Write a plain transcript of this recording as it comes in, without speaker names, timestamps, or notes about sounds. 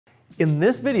In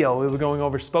this video, we'll be going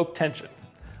over spoke tension,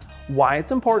 why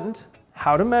it's important,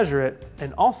 how to measure it,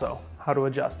 and also how to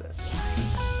adjust it.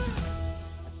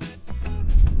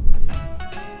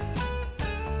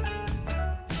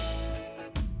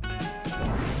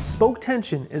 Spoke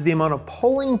tension is the amount of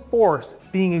pulling force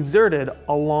being exerted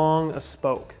along a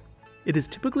spoke. It is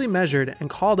typically measured and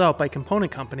called out by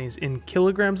component companies in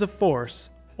kilograms of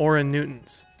force or in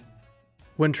newtons.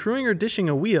 When truing or dishing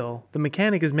a wheel, the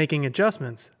mechanic is making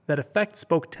adjustments that affect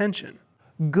spoke tension.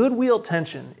 Good wheel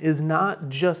tension is not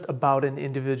just about an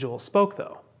individual spoke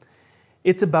though.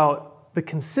 It's about the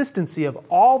consistency of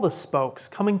all the spokes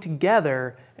coming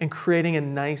together and creating a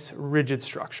nice rigid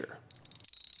structure.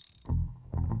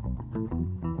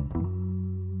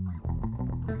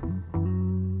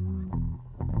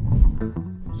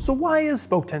 So why is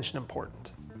spoke tension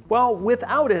important? Well,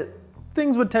 without it,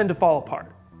 things would tend to fall apart.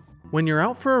 When you're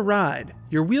out for a ride,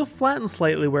 your wheel flattens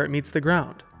slightly where it meets the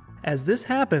ground. As this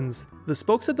happens, the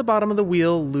spokes at the bottom of the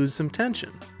wheel lose some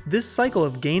tension. This cycle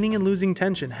of gaining and losing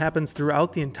tension happens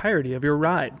throughout the entirety of your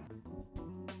ride.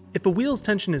 If a wheel's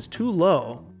tension is too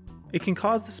low, it can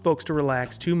cause the spokes to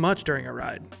relax too much during a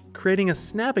ride, creating a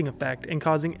snapping effect and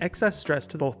causing excess stress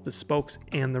to both the spokes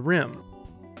and the rim.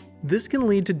 This can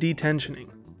lead to detensioning,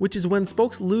 which is when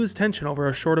spokes lose tension over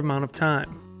a short amount of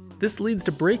time. This leads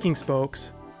to breaking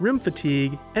spokes, rim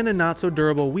fatigue, and a not so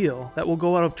durable wheel that will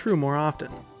go out of true more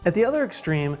often. At the other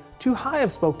extreme, too high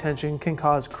of spoke tension can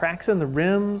cause cracks in the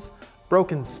rims,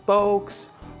 broken spokes,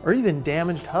 or even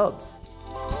damaged hubs.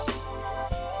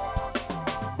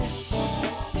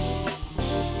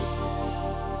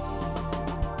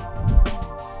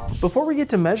 Before we get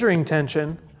to measuring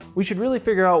tension, we should really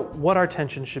figure out what our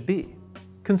tension should be.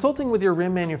 Consulting with your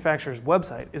rim manufacturer's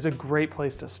website is a great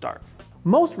place to start.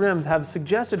 Most rims have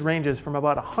suggested ranges from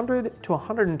about 100 to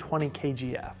 120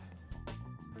 kgf.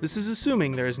 This is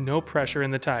assuming there is no pressure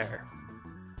in the tire.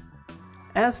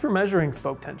 As for measuring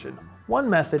spoke tension, one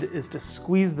method is to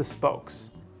squeeze the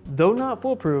spokes. Though not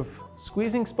foolproof,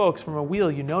 squeezing spokes from a wheel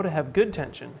you know to have good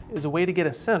tension is a way to get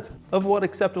a sense of what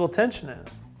acceptable tension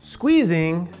is.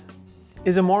 Squeezing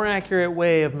is a more accurate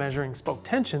way of measuring spoke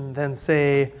tension than,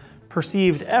 say,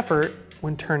 perceived effort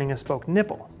when turning a spoke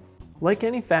nipple. Like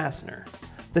any fastener,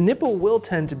 the nipple will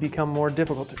tend to become more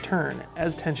difficult to turn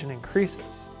as tension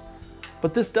increases.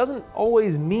 But this doesn't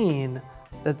always mean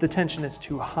that the tension is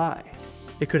too high.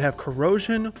 It could have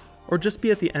corrosion or just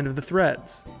be at the end of the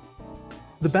threads.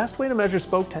 The best way to measure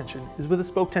spoke tension is with a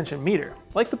spoke tension meter,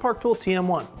 like the Park Tool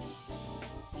TM1.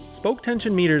 Spoke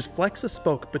tension meters flex a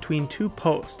spoke between two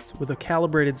posts with a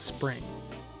calibrated spring.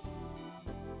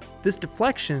 This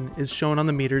deflection is shown on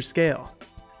the meter's scale.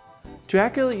 To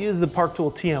accurately use the Park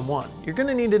Tool TM1, you're going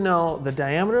to need to know the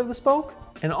diameter of the spoke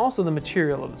and also the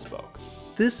material of the spoke.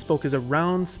 This spoke is a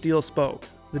round steel spoke.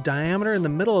 The diameter in the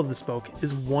middle of the spoke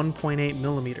is 1.8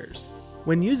 millimeters.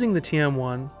 When using the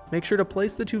TM1, make sure to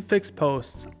place the two fixed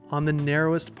posts on the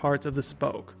narrowest parts of the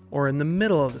spoke, or in the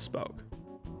middle of the spoke.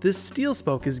 This steel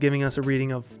spoke is giving us a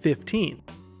reading of 15.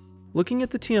 Looking at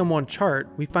the TM1 chart,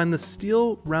 we find the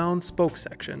steel round spoke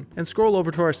section and scroll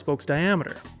over to our spoke's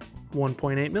diameter,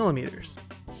 1.8 millimeters.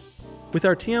 With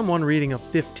our TM1 reading of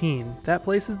 15, that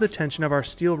places the tension of our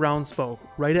steel round spoke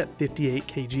right at 58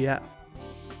 kgf.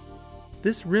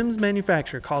 This rim's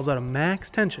manufacturer calls out a max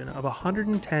tension of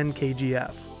 110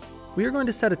 kgf. We are going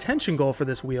to set a tension goal for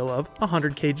this wheel of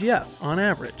 100 kgf on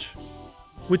average,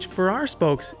 which for our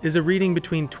spokes is a reading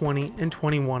between 20 and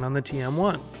 21 on the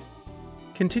TM1.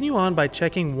 Continue on by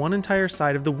checking one entire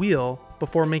side of the wheel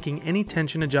before making any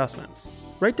tension adjustments.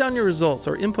 Write down your results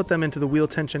or input them into the wheel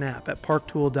tension app at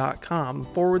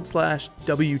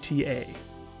parktool.com/WTA.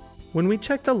 When we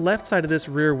check the left side of this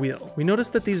rear wheel, we notice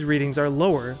that these readings are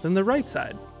lower than the right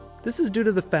side. This is due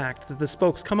to the fact that the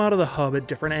spokes come out of the hub at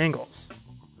different angles.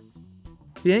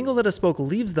 The angle that a spoke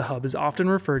leaves the hub is often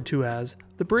referred to as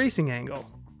the bracing angle.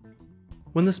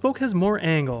 When the spoke has more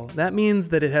angle, that means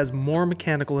that it has more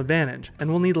mechanical advantage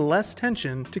and will need less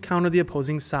tension to counter the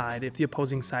opposing side if the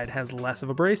opposing side has less of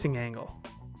a bracing angle.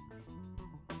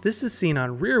 This is seen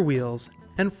on rear wheels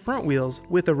and front wheels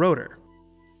with a rotor.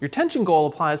 Your tension goal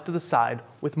applies to the side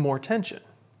with more tension.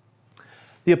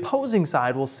 The opposing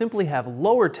side will simply have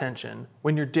lower tension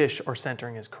when your dish or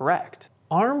centering is correct.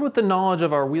 Armed with the knowledge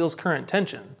of our wheel's current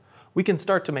tension, we can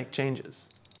start to make changes.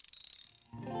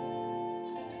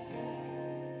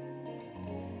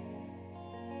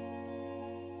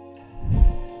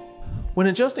 When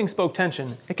adjusting spoke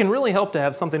tension, it can really help to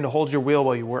have something to hold your wheel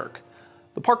while you work.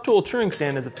 The Park Tool truing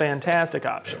stand is a fantastic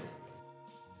option.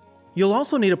 You'll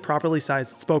also need a properly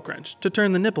sized spoke wrench to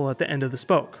turn the nipple at the end of the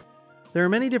spoke. There are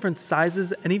many different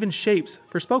sizes and even shapes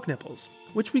for spoke nipples.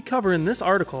 which we cover in this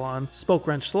article on spoke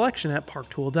wrench selection at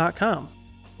parktool.com.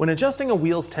 When adjusting a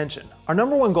wheel's tension, our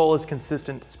number one goal is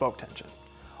consistent spoke tension,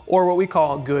 or what we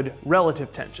call good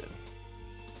relative tension.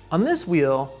 On this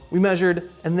wheel, we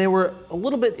measured and they were a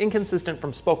little bit inconsistent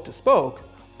from spoke to spoke,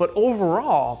 but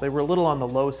overall they were a little on the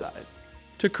low side.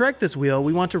 To correct this wheel,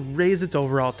 we want to raise its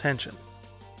overall tension.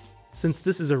 Since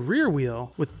this is a rear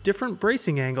wheel with different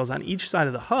bracing angles on each side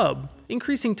of the hub,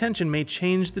 increasing tension may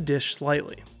change the dish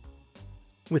slightly.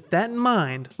 With that in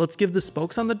mind, let's give the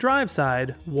spokes on the drive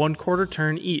side 1/4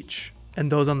 turn each,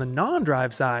 and those on the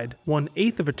non-drive side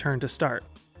 1/8 of a turn to start.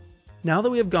 Now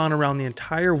that we have gone around the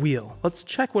entire wheel, let's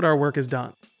check what our work has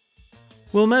done.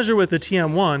 We'll measure with the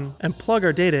TM1 and plug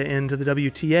our data into the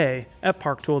WTA at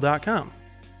parktool.com.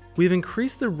 We've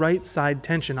increased the right side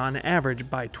tension on average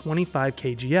by 25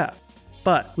 kgf,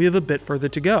 but we have a bit further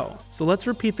to go, so let's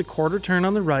repeat the 1/4 turn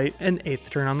on the right and 1/8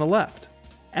 turn on the left.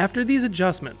 After these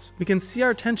adjustments, we can see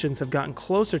our tensions have gotten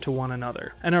closer to one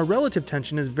another, and our relative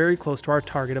tension is very close to our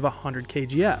target of 100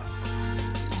 kgf.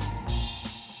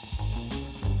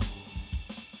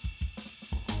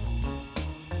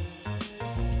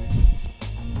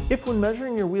 If when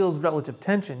measuring your wheel's relative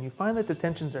tension, you find that the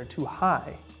tensions are too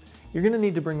high, you're going to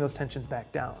need to bring those tensions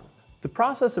back down. The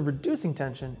process of reducing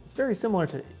tension is very similar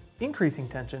to increasing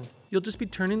tension. You'll just be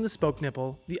turning the spoke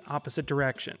nipple the opposite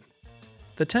direction.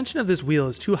 The tension of this wheel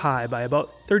is too high by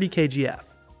about 30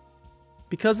 kgf.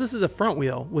 Because this is a front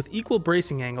wheel with equal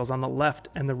bracing angles on the left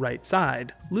and the right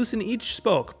side, loosen each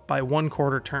spoke by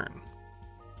 1/4 turn.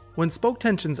 When spoke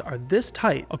tensions are this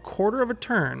tight, 1/4 of a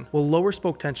turn will lower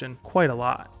spoke tension quite a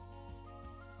lot.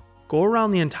 Go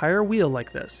around the entire wheel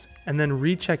like this, and then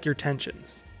recheck your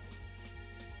tensions.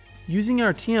 Using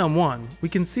our TM1, we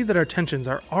can see that our tensions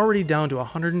are already down to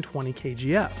 120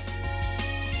 kgf.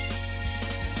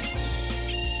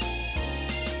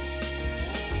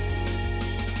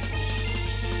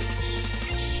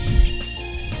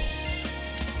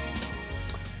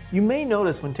 You may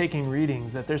notice when taking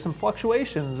readings that there's some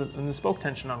fluctuations in the spoke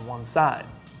tension on one side.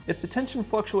 If the tension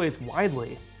fluctuates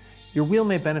widely, your wheel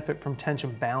may benefit from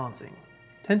tension balancing.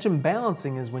 Tension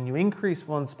balancing is when you increase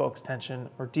one spoke's tension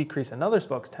or decrease another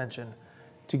spoke's tension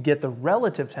to get the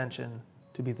relative tension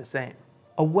to be the same.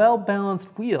 A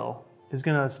well-balanced wheel is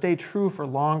going to stay true for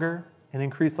longer and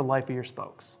increase the life of your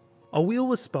spokes. A wheel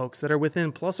with spokes that are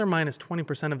within plus or minus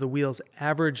 20% of the wheel's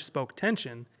average spoke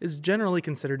tension is generally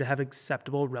considered to have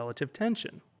acceptable relative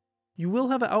tension. You will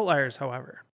have outliers,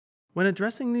 however. When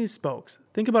addressing these spokes,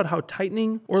 think about how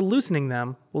tightening or loosening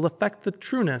them will affect the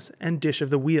trueness and dish of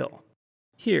the wheel.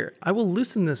 Here, I will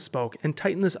loosen this spoke and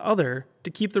tighten this other to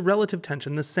keep the relative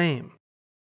tension the same.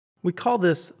 We call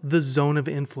this the zone of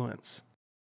influence.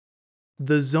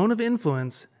 The zone of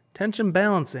influence, tension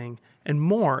balancing, and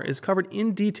more is covered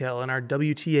in detail in our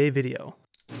WTA video.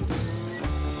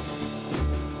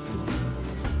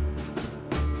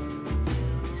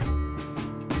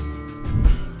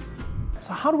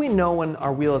 So how do we know when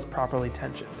our wheel is properly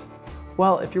tensioned?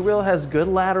 Well, if your wheel has good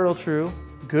lateral true,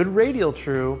 good radial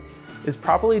true, is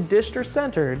properly dished or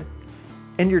centered,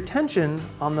 and your tension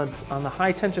on the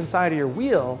high tension side of your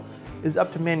wheel is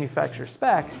up to manufacturer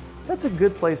spec, that's a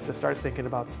good place to start thinking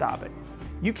about stopping.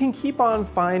 You can keep on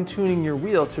fine-tuning your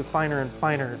wheel to finer and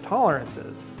finer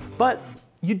tolerances, but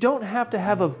you don't have to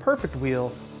have a perfect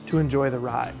wheel to enjoy the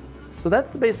ride. So that's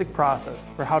the basic process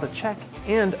for how to check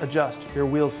and adjust your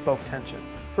wheel's spoke tension.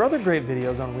 For other great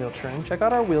videos on wheel truing, check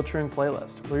out our wheel truing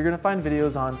playlist, where you're going to find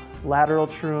videos on lateral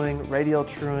truing, radial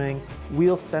truing,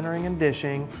 wheel centering and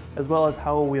dishing, as well as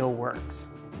how a wheel works.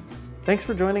 Thanks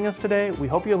for joining us today. We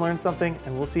hope you learned something,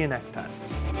 and we'll see you next time.